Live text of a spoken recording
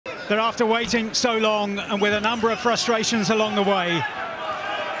that after waiting so long and with a number of frustrations along the way,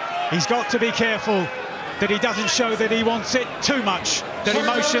 he's got to be careful that he doesn't show that he wants it too much, that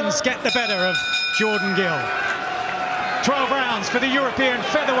emotions get the better of Jordan Gill. 12 rounds for the European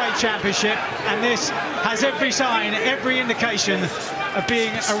Featherweight Championship, and this has every sign, every indication of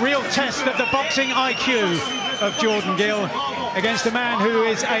being a real test of the boxing IQ of Jordan Gill against a man who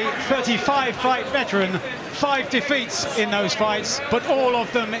is a 35-fight veteran, 5 defeats in those fights, but all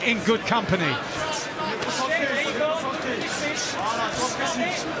of them in good company.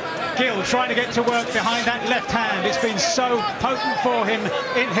 Gill trying to get to work behind that left hand. It's been so potent for him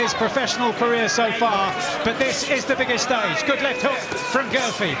in his professional career so far, but this is the biggest stage. Good left hook from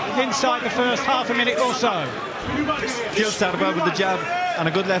Guerfi inside the first half a minute or so. Gill started well with the jab and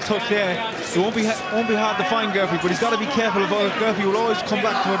a good left hook there. It won't be hard to find Guerfi, but he's got to be careful of Guerfi will always come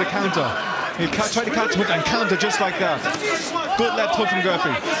back for the counter. He'll try to catch hook and counter just like that. Good left hook from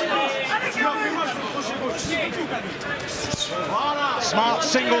Guerfi. Smart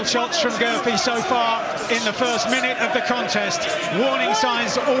single shots from Guerfi so far in the first minute of the contest. Warning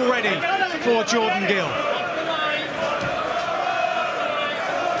signs already for Jordan Gill.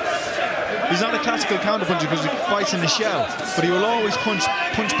 He's not a classical counter puncher because he fights in the shell, but he will always punch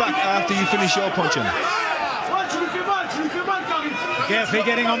back after you finish your punching. Guerfi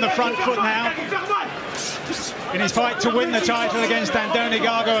getting on the front foot now. In his fight to win the title against Andoni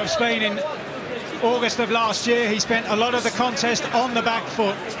Gargo of Spain in August of last year, he spent a lot of the contest on the back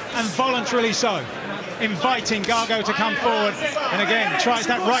foot, and voluntarily so, inviting Gargo to come forward, and again tries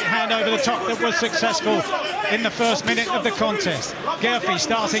that right hand over the top that was successful in the first minute of the contest. Guerfi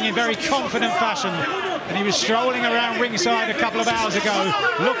starting in very confident fashion, and he was strolling around ringside a couple of hours ago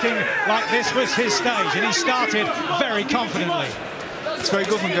looking like this was his stage, and he started very confidently. It's very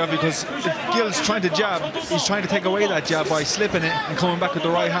good from Guerfi because if Gill's trying to jab, he's trying to take away that jab by slipping it and coming back with the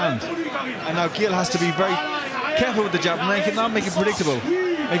right hand. And now Gill has to be very careful with the jab and not make it predictable,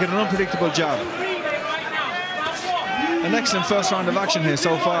 make it an unpredictable jab. An excellent first round of action here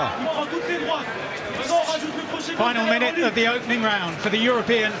so far. Final minute of the opening round for the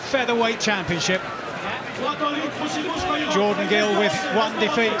European Featherweight Championship. Jordan Gill with 1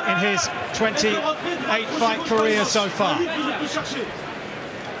 defeat in his 28-fight career so far.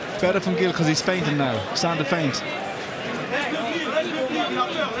 Better from Gill because he's fainting now, starting to faint.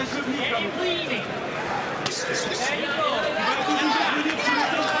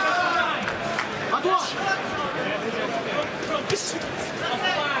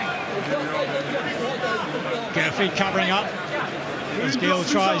 Guerfi covering up as Gill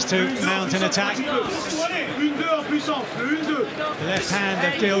tries to mount an attack. The left hand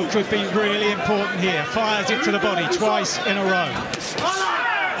of Gill could be really important here. Fires it to the body twice in a row.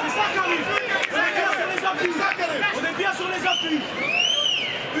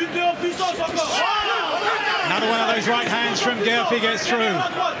 Another one of those right hands from Guerfi gets through.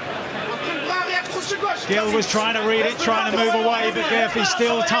 Gill was trying to read it, trying to move away, but Guerfi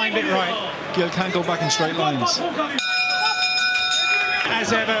still timed it right. Gill can't go back in straight lines.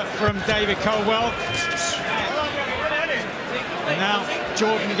 As ever from David Colwell. And now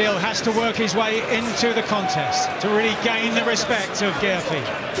Jordan Gill has to work his way into the contest to really gain the respect of Guerfi.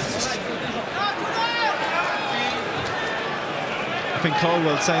 I think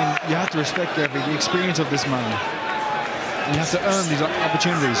Colwell's saying you have to respect Guerfi, the experience of this man. And you have to earn these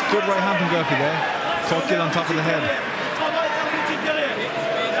opportunities. Good right hand from Guerfi there. Caught Gill on top of the head.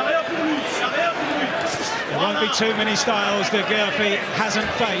 There won't be too many styles that Guerfi hasn't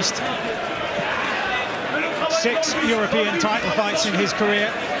faced. 6 European title fights in his career.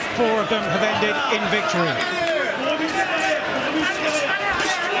 4 of them have ended in victory.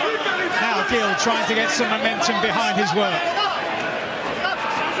 Now Gill trying to get some momentum behind his work.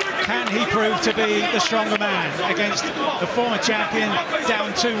 Can he prove to be the stronger man against the former champion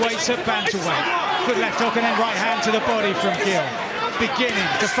down 2 weights at bantamweight? Good left hook and then right hand to the body from Gill. Beginning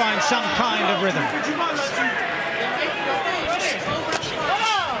to find some kind of rhythm.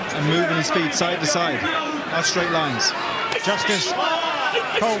 And moving his feet side to side, not straight lines. Just as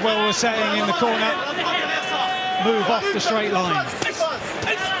Colwell was saying in the corner, move off the straight line.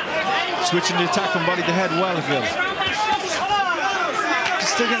 Switching the attack from body to head well, Gill.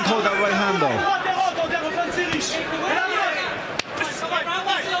 Still getting caught that right hand though.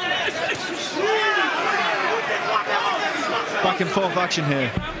 Back and forth action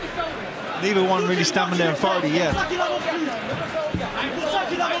here. Neither one really stamping their authority yet.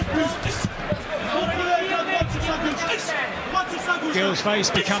 Gill's face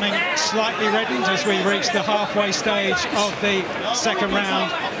becoming slightly reddened as we reach the halfway stage of the second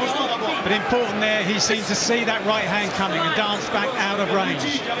round. But important there, he seemed to see that right hand coming and dance back out of range.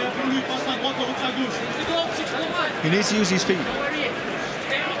 He needs to use his feet.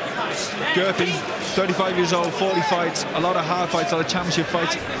 Guerfi, 35 years old, 40 fights, a lot of hard fights, a lot of championship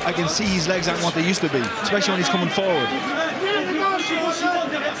fights. I can see his legs aren't what they used to be, especially when he's coming forward.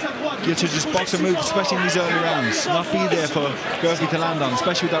 Gill should just box and move, especially in these early rounds. Not be there for Guerfi to land on,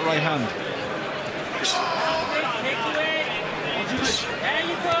 especially with that right hand.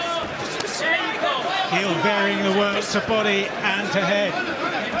 Gill varying the work to body and to head.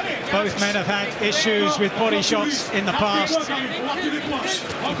 Both men have had issues with body shots in the past.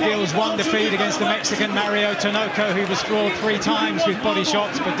 Gill's one defeat against the Mexican Mario Tinoco, who was floored 3 times with body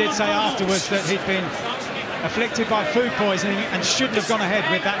shots, but did say afterwards that he'd been afflicted by food poisoning and shouldn't have gone ahead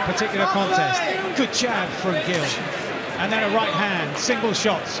with that particular contest. Good jab from Gill. And then a right hand, single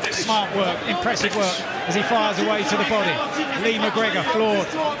shots, smart work, impressive work as he fires away to the body. Lee McGregor floored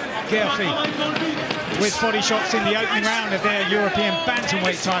Guerfi with body shots in the opening round of their European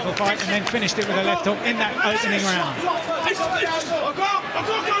Bantamweight title fight, and then finished it with a left hook in that opening round.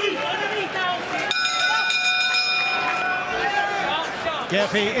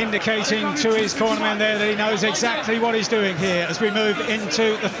 Guerfi indicating to his cornerman there that he knows exactly what he's doing here as we move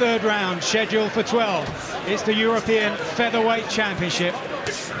into the 3rd round, scheduled for 12. It's the European Featherweight Championship.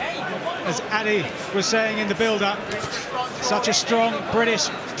 As Eddie was saying in the build-up, such a strong British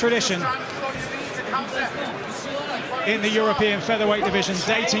tradition in the European Featherweight division,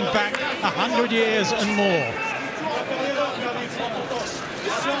 dating back 100 years and more.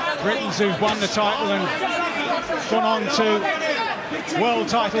 Britons who've won the title and gone on to world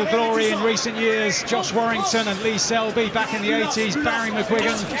title glory in recent years: Josh Warrington and Lee Selby back in the 80s, Barry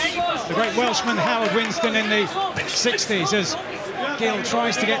McGuigan, the great Welshman Howard Winston in the 60s, as Gill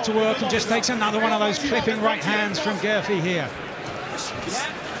tries to get to work and just takes another one of those clipping right hands from Guerfi here.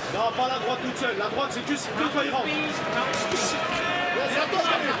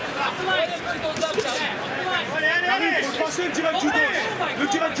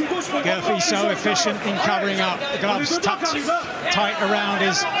 Guerfi so efficient in covering up. The gloves tucked tight around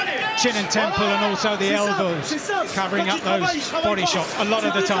his chin and temple, and also the elbows, covering up those body shots a lot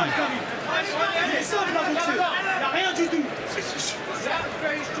of the time.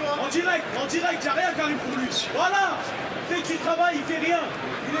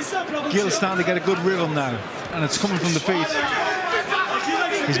 Gill's starting to get a good rhythm now, and it's coming from the feet.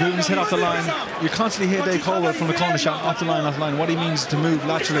 He's moving his head off the line. You constantly hear Dave Colwell from the corner shot, off the line, what he means to move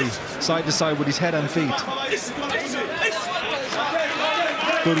laterally, side to side with his head and feet.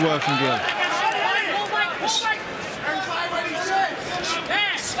 Good work from Gill.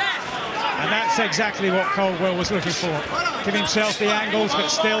 And that's exactly what Colwell was looking for. Give himself the angles, but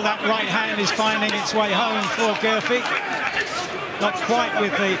still that right hand is finding its way home for Guerfi. Not quite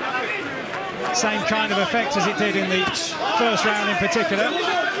with the same kind of effect as it did in the 1st round in particular.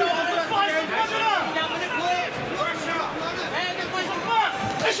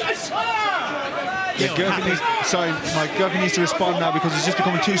 Yeah, Guerfi needs to respond now, because he's just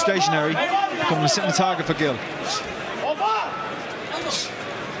becoming too stationary, becoming a sitting target for Gill.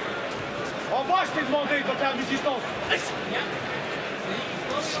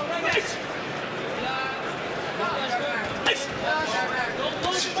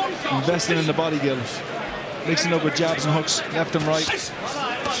 Investing in the body, Gill. Mixing up with jabs and hooks, left and right.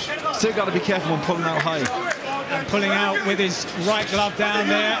 Still got to be careful when pulling out high. And pulling out with his right glove down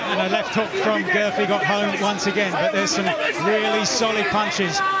there, and a left hook from Guerfi got home once again. But there's some really solid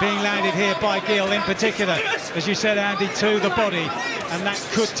punches being landed here by Gill, in particular, as you said, Andy, to the body. And that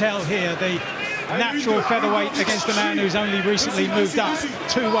could tell here the natural featherweight against a man who's only recently moved up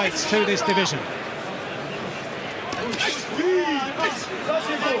 2 weights to this division.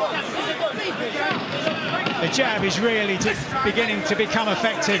 The jab is really beginning to become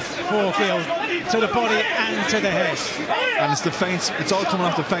effective for Gill, to the body and to the head. And it's the feints, it's all coming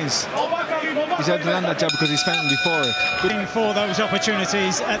off the feints. He's able to land that jab because he's feinting before it. Looking for those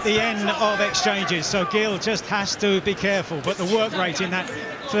opportunities at the end of exchanges, so Gill just has to be careful. But the work rate in that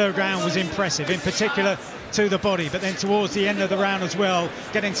 3rd round was impressive, in particular to the body, but then towards the end of the round as well,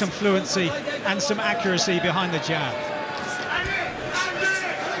 getting some fluency and some accuracy behind the jab.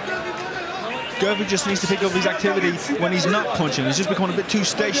 Guerfi just needs to pick up his activity when he's not punching. He's just becoming a bit too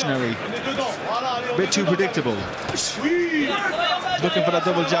stationary, a bit too predictable. Looking for that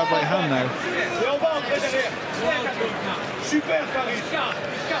double jab right hand now.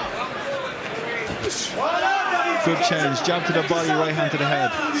 Good change, jab to the body, right hand to the head.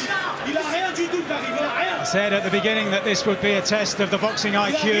 I said at the beginning that this would be a test of the boxing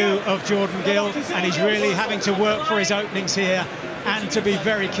IQ of Jordan Gill, and he's really having to work for his openings here and to be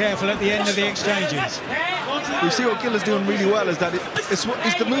very careful at the end of the exchanges. You see what Gill is doing really well is that it's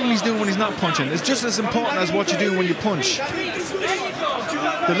the movement he's doing when he's not punching. It's just as important as what you do when you punch.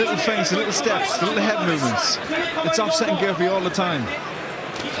 The little feints, the little steps, the little head movements. It's offsetting Guerfi all the time.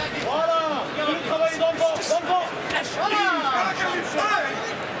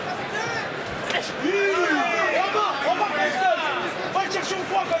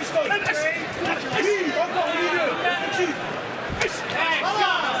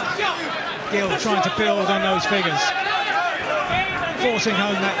 Gill trying to build on those figures, forcing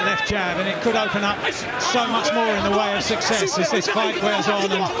home that left jab, and it could open up so much more in the way of success as this fight wears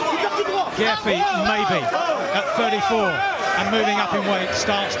on. And Guerfi, maybe at 34 and moving up in weight,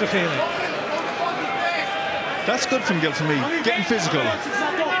 starts to feel it. That's good from Gill for me, getting physical.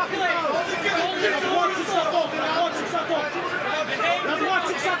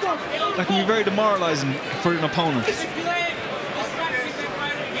 That can be very demoralising for an opponent.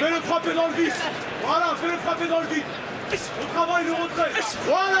 Fais-le frapper dans le vif. Voilà, fais-le frapper dans le vif. On travaille le retrait.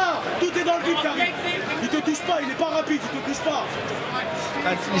 Voilà, tout est dans le vif, Karim. Il te touche pas, il est pas rapide, il te touche pas.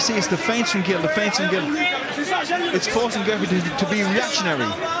 And you see, it's the feints from Gill, the feints from Gill. It's forcing Guerfi to be reactionary.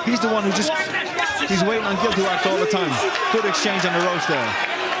 He's the one who he's waiting on Gill to act all the time. Good exchange on the ropes there.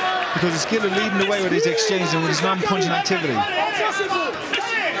 Because it's Gill leading the way with his exchange and with his non-punching activity.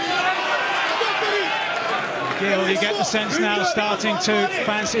 Gill, you get the sense now, starting to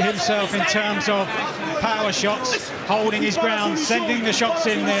fancy himself in terms of power shots, holding his ground, sending the shots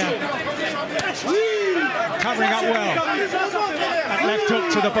in there, covering up well. That left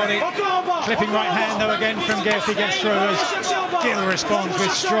hook to the body, clipping right hand though again from Guerfi gets through as Gill responds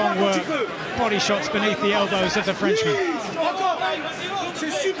with strong work, body shots beneath the elbows of the Frenchman.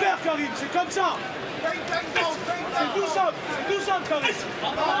 C'est super, Karim, c'est comme ça.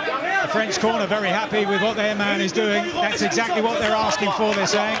 The French corner very happy with what their man is doing. That's exactly what they're asking for, they're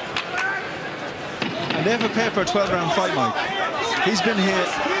saying. And they're prepared for a 12-round fight, Mike. He's been here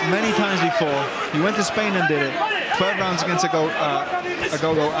many times before. He went to Spain and did it. 12 rounds against a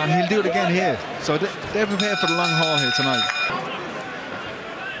go-go, and he'll do it again here. So they're prepared for the long haul here tonight.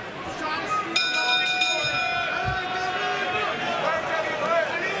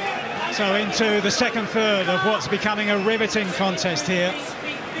 So into the second third of what's becoming a riveting contest here.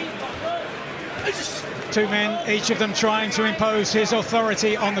 Two men, each of them trying to impose his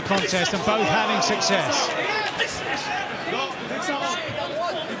authority on the contest, and both having success.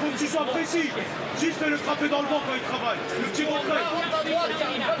 Il faut que tu sois précis. Juste fais-le frapper dans le vent quand il travaille. Le petit retrait.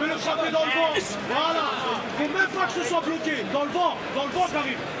 Fais-le frapper dans le vent. Voilà. Il faut même pas que ce soit bloqué. Dans le vent,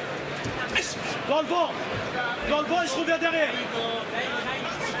 Karim. Dans le vent, il se revient derrière.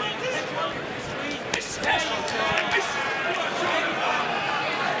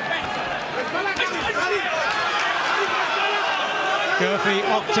 Guerfi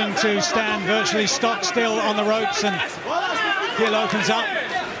opting to stand virtually stock still on the ropes, and Gill opens up.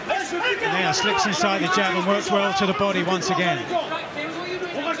 Now slips inside the jab and works well to the body once again.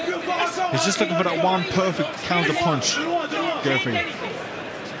 He's just looking for that one perfect counter punch, Guerfi.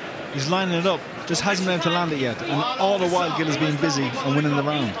 He's lining it up, just hasn't been able to land it yet, and all the while Gill has been busy and winning the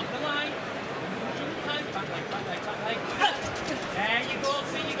round.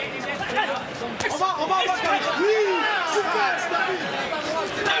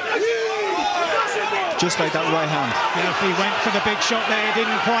 Just like that right hand. Guerfi went for the big shot there,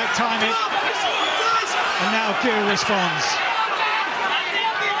 didn't quite time it. And now Gill responds.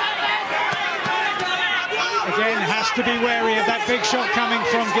 Again, has to be wary of that big shot coming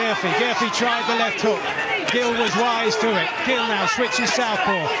from Guerfi. Guerfi tried the left hook. Gill was wise to it. Gill now switches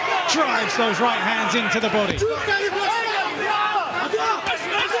southpaw, drives those right hands into the body.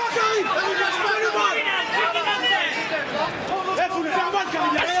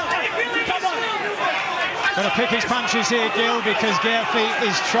 Got to pick his punches here, Gill, because Guerfi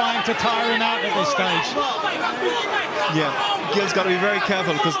is trying to tire him out at this stage. Yeah, Gill's got to be very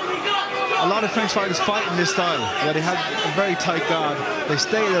careful, because a lot of French fighters fight in this style, where they have a very tight guard. They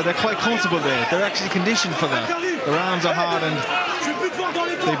stay there, they're quite comfortable there. They're actually conditioned for that. Their arms are hard and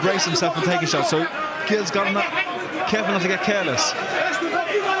they brace themselves and taking shots. So Gill's got to be careful not to get careless.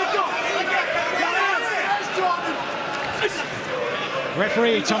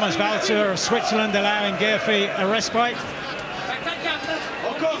 Referee Thomas Walter of Switzerland allowing Guerfi a respite.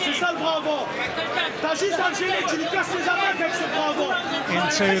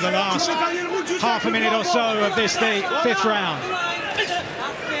 Into the last half a minute or so of this, the fifth round.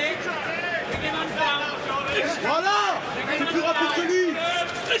 Voilà, t'es plus rapide que lui.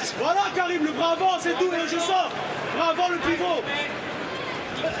 Voilà, Karim, le bras avant, c'est tout, je sors. Bras avant, le pivot.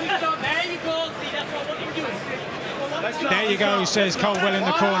 There you go, says Caldwell in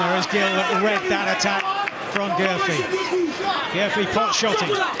the corner as Gill read that attack from Guerfi. Guerfi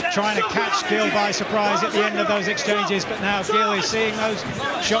pot-shotting, trying to catch Gill by surprise at the end of those exchanges, but now Gill is seeing those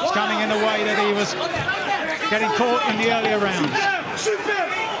shots coming in the way that he was getting caught in the earlier rounds.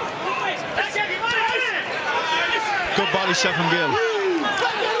 Good body shot from Gill.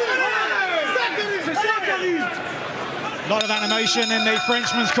 A lot of animation in the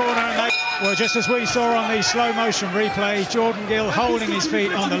Frenchman's corner, and they, well, just as we saw on the slow motion replay, Jordan Gill holding his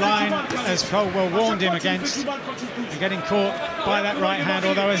feet on the line as Caldwell warned him against, and getting caught by that right hand,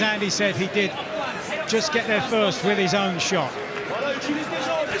 although as Andy said, he did just get there first with his own shot.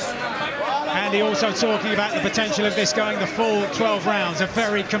 Andy also talking about the potential of this going the full 12 rounds, a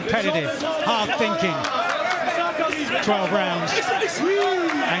very competitive, hard-thinking 12 rounds,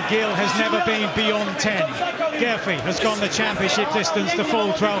 and Gill has never been beyond 10. Guerfi has gone the championship distance, the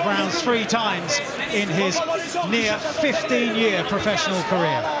full 12 rounds, 3 times in his near 15-year professional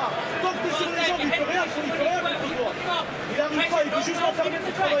career.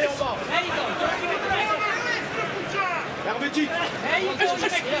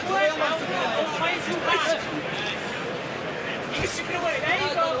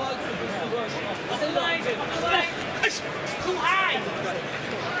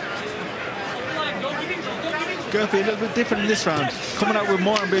 Guerfi a little bit different in this round, coming out with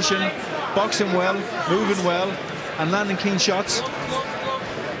more ambition, boxing well, moving well, and landing clean shots.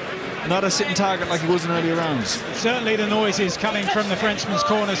 Not a sitting target like he was in earlier rounds. Certainly the noises coming from the Frenchman's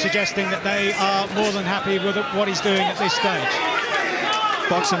corner suggesting that they are more than happy with what he's doing at this stage.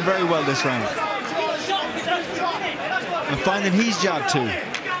 Boxing very well this round. And finding his jab too.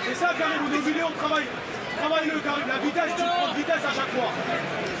 Travaille-le, Karim, la vitesse, tu prends de vitesse à chaque fois.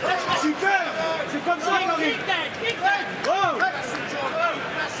 Super, c'est comme ça, Karim. Oh.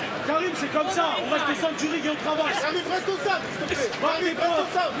 Karim, c'est comme ça, on reste au centre du ring et on travaille.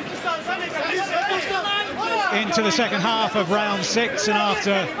 Into the second half of round 6, and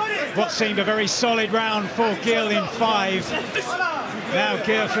after what seemed a very solid round for Gill in 5, now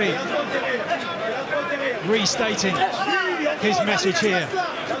Guerfi restating his message here,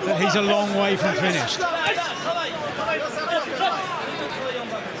 that he's a long way from finished.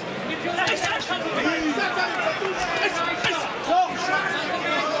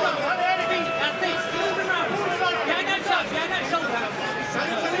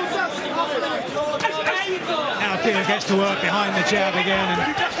 Now Gill gets to work behind the jab again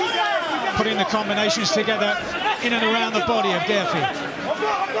and putting the combinations together in and around the body of Guerfi.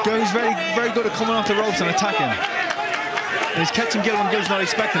 Guerfi's very good at coming off the ropes and attacking. And he's catching Gill when Gill's not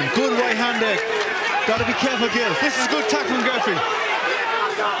expecting him. Good right hand there. Got to be careful, Gill. This is a good attack from Guerfi.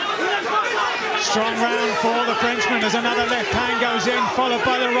 Strong round for the Frenchman as another left hand goes in, followed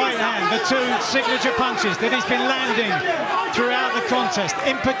by the right hand. The 2 signature punches that he's been landing throughout the contest.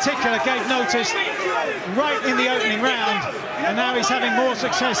 In particular, gave notice right in the opening round, and now he's having more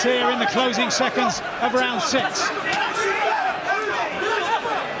success here in the closing seconds of round 6.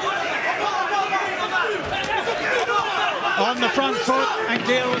 On the front foot, and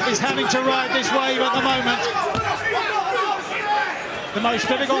Gill is having to ride this wave at the moment. The most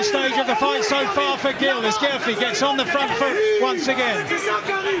difficult stage of the fight so far for Gill as Guerfi gets on the front foot once again.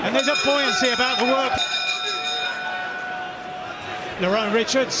 And there's a buoyancy about the work. Lerone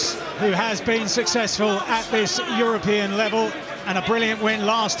Richards, who has been successful at this European level, and a brilliant win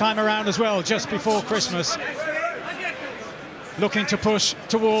last time around as well, just before Christmas. Looking to push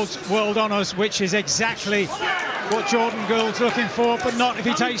towards world honours, which is exactly what Jordan Gill's looking for, but not if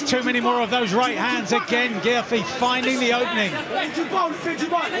he takes too many more of those right hands. Again, Guerfi finding the opening.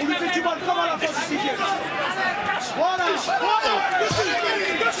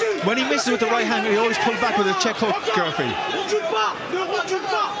 When he misses with the right hand, he always pulls back with a check hook, Guerfi.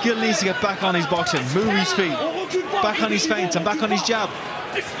 Gill needs to get back on his boxing, move his feet, back on his feints and back on his jab.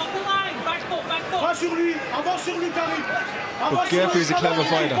 But Guerfi is a clever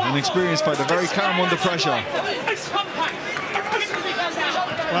fighter, an experienced fighter, very calm under pressure.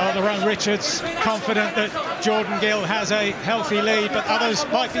 Well, Lerone Richards confident that Jordan Gill has a healthy lead, but others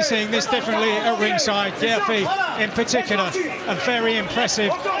might be seeing this differently at ringside. Guerfi, in particular, a very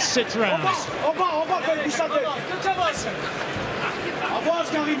impressive 6 rounds.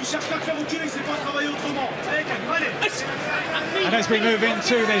 And as we move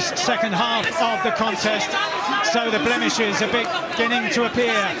into this second half of the contest, so the blemishes are beginning to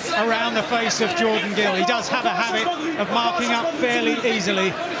appear around the face of Jordan Gill. He does have a habit of marking up fairly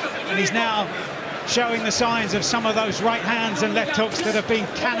easily, and he's now showing the signs of some of those right hands and left hooks that have been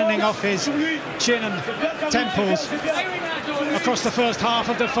cannoning off his chin and temples across the first half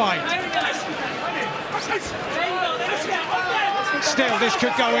of the fight. Still, this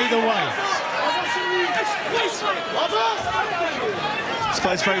could go either way. This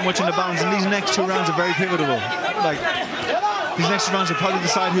fight's very much in the balance, and these next 2 rounds are very pivotal. Like, these next 2 rounds will probably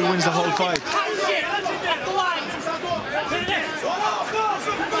decide who wins the whole fight.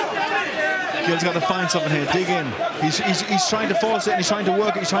 Gill's got to find something here, dig in. He's trying to force it, and he's trying to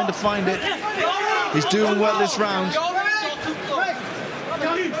work it, he's trying to find it. He's doing well this round.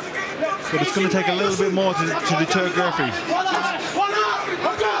 But it's going to take a little bit more to deter Guerfi.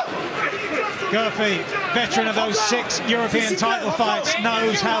 Guerfi, veteran of those 6 European title fights,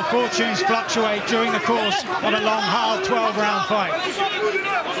 knows how fortunes fluctuate during the course of a long, hard 12-round fight.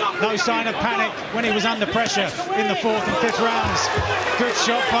 No sign of panic when he was under pressure in the 4th and 5th rounds. Good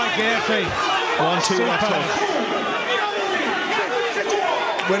shot by Guerfi. 1-2 left hook.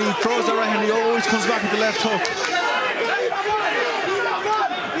 When he throws the right hand, he always comes back with the left hook.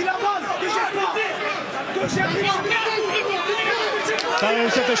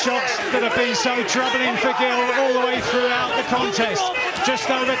 Those are the shots that have been so troubling for Gill all the way throughout the contest. Just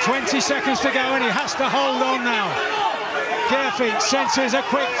over 20 seconds to go, and he has to hold on now. Guerfi senses a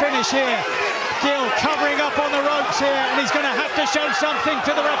quick finish here. Gill covering up on the ropes here, and he's going to have to show something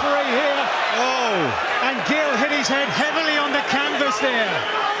to the referee here. Oh! And Gill hit his head heavily on the canvas there.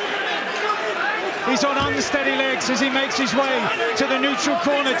 He's on unsteady legs as he makes his way to the neutral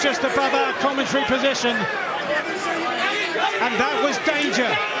corner just above our commentary position. And that was danger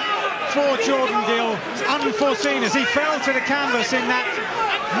for Jordan Gill, unforeseen, as he fell to the canvas in that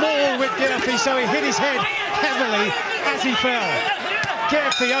maul with Guerfi, so he hit his head heavily as he fell.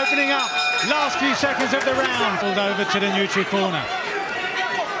 Guerfi opening up, last few seconds of the round, pulled over to the neutral corner.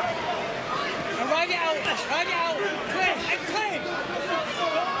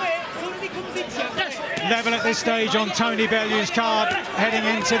 Level at this stage on Tony Bellew's card, heading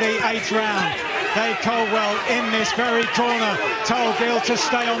into the 8th round. Dave Caldwell in this very corner told Gill to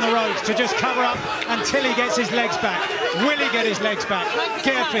stay on the ropes, to just cover up until he gets his legs back. Will he get his legs back?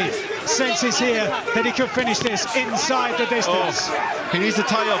 Guerfi senses here that he could finish this inside the distance. Oh, he needs to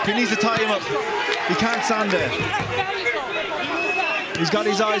tie up, he needs to tie him up. He can't stand there. He's got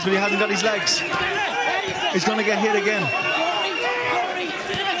his eyes, but he hasn't got his legs. He's going to get hit again.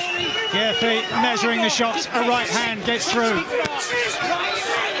 Guerfi measuring the shots, a right hand gets through.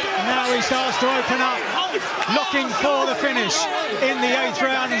 Now he starts to open up, looking for the finish in the 8th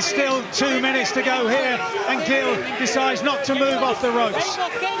round, and still 2 minutes to go here, and Gill decides not to move off the ropes.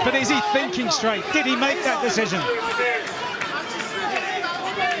 But is he thinking straight? Did he make that decision?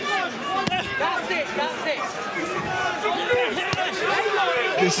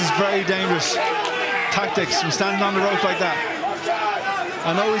 This is very dangerous tactics from standing on the ropes like that.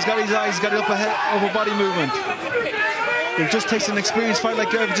 I know he's got his eyes, he's got upper body movement. It just takes an experienced fighter like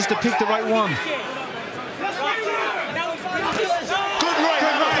Guerfi just to pick the right one. Good right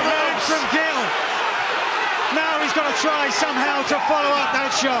hand from Gill. Now he's got to try somehow to follow up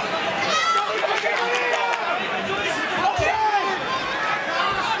that shot.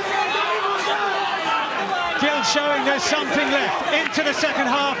 Gill showing there's something left into the 2nd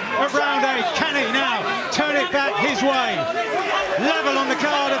half of round 8. Can he now turn it back his way? Level on the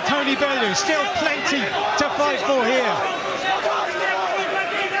card of Tony Bellew. Still plenty to fight for here.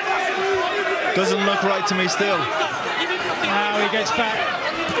 Doesn't look right to me still. Now he gets back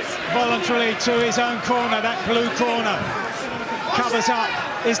voluntarily to his own corner, that blue corner. Covers up.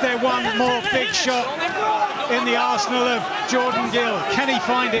 Is there one more big shot in the arsenal of Jordan Gill? Can he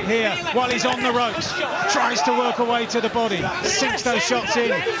find it here while he's on the ropes? Tries to work away to the body, sinks those shots in,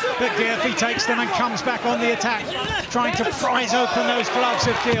 but Guerfi takes them and comes back on the attack, trying to prise open those gloves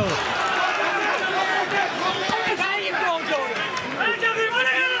of Gill.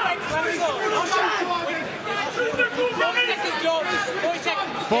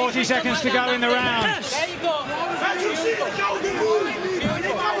 40 seconds to go in the round.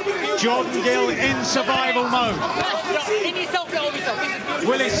 Jordan Gill in survival mode.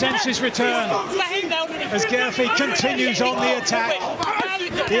 Will his senses return as Guerfi continues on the attack?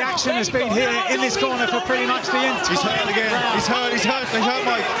 The action has been here in this corner for pretty much the entire He's hurt again. round. He's hurt,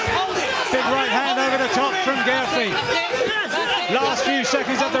 Mike. Big right hand over the top from Guerfi. Last few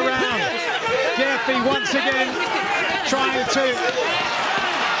seconds of the round. Guerfi once again trying to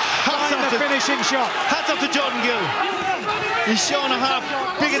find the finishing shot. Hats off to Jordan Gill. He's shown a half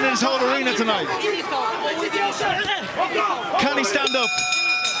bigger than his whole arena tonight. Can he stand up?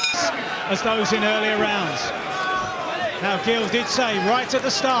 As those in earlier rounds. Now, Gill did say right at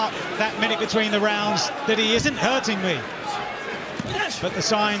the start, that minute between the rounds, that he isn't hurting me. But the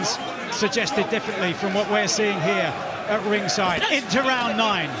signs suggested differently from what we're seeing here at ringside. Into round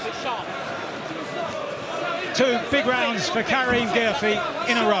 9. 2 big rounds for Karim Guerfi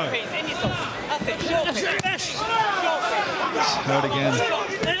in a row. Hurt again.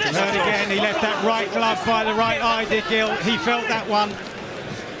 Hurt again. He left that right glove by the right eye, did Gill. He felt that one.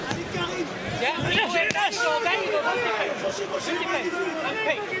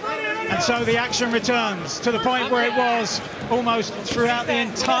 And so the action returns to the point where it was almost throughout the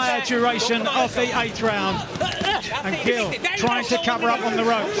entire duration of the 8th round. And Gill trying to cover up on the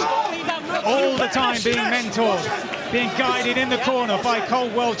ropes, all the time being mentored, being guided in the corner by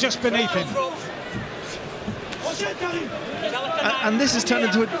Coldwell just beneath him. And this has turned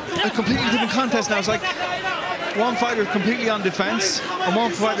into a completely different contest now. It's like one fighter is completely on defense and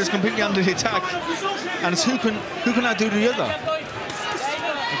one fighter is completely on the attack. And it's who can outdo the other.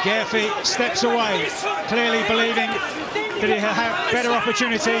 Guerfi steps away, clearly believing that he will have better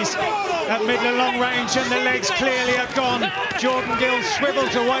opportunities at middle and long range, and the legs clearly are gone. Jordan Gill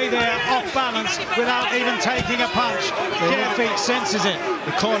swivels away there, off balance, without even taking a punch. Guerfi senses it.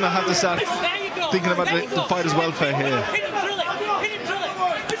 The corner have to start thinking about the fighter's welfare here.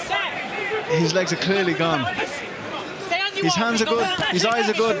 His legs are clearly gone. His hands are good, his eyes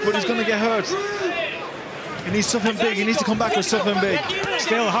are good, but he's going to get hurt. He needs something big. He needs to come back with something big.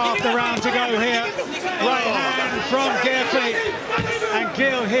 Still half the round to go here. Right hand from Guerfi. And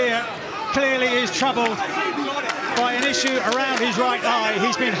Gill here clearly is troubled by an issue around his right eye.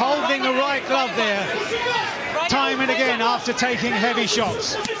 He's been holding the right glove there time and again after taking heavy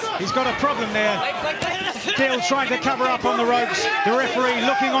shots. He's got a problem there. Gill trying to cover up on the ropes. The referee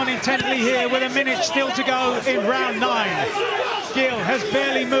looking on intently here with a minute still to go in round 9. Gill has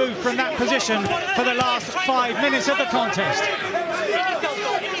barely moved from that position for the last 5 minutes of the contest.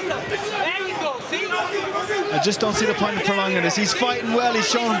 I just don't see the point of prolonging this. He's fighting well, he's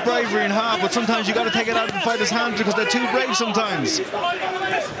showing bravery and heart, but sometimes you got to take it out of the fighter's hands because they're too brave sometimes.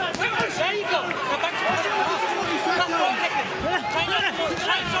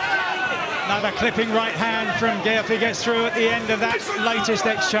 Another clipping right hand from Guerfi gets through at the end of that latest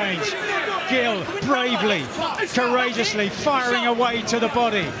exchange. Gill bravely, courageously firing away to the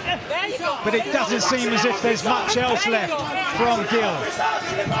body. But it doesn't seem as if there's much else left from Gill.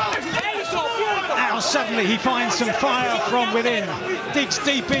 Now suddenly he finds some fire from within, digs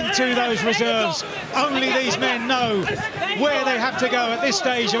deep into those reserves. Only these men know where they have to go at this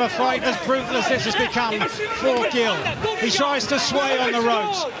stage of a fight as brutal as this has become for Gill. He tries to sway on the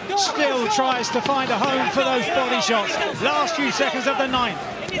ropes, still tries to find a home for those body shots. Last few seconds of the 9th.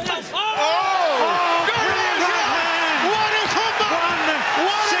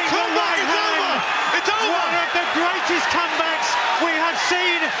 Comebacks we have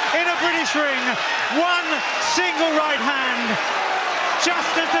seen in a British ring. One single right hand, just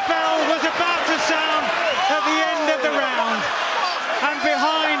as the bell was about to sound at the end of the round. And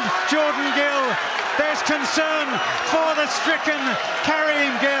behind Jordan Gill, there's concern for the stricken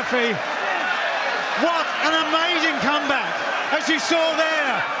Karim Guerfi. What an amazing comeback. As you saw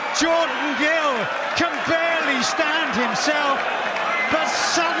there, Jordan Gill can barely stand himself, but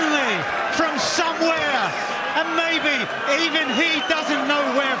suddenly, from somewhere, and maybe even he doesn't know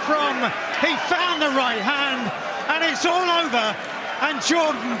where from, he found the right hand, and it's all over. And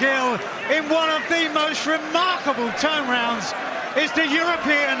Jordan Gill, in one of the most remarkable turnarounds, is the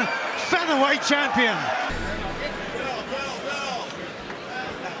European Featherweight Champion.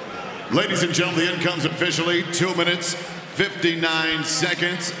 Ladies and gentlemen, the end comes officially 2 minutes, 59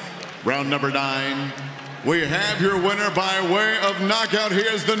 seconds. Round number 9. We have your winner by way of knockout.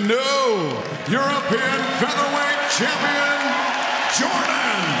 Here's the new European Featherweight Champion,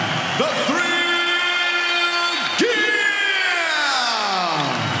 Jordan the Thrill Gill.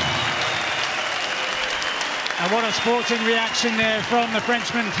 And what a sporting reaction there from the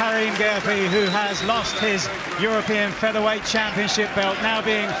Frenchman Karim Guerfi, who has lost his European Featherweight Championship belt, now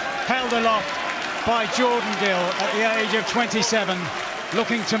being held aloft by Jordan Gill at the age of 27,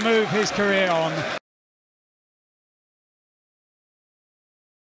 looking to move his career on.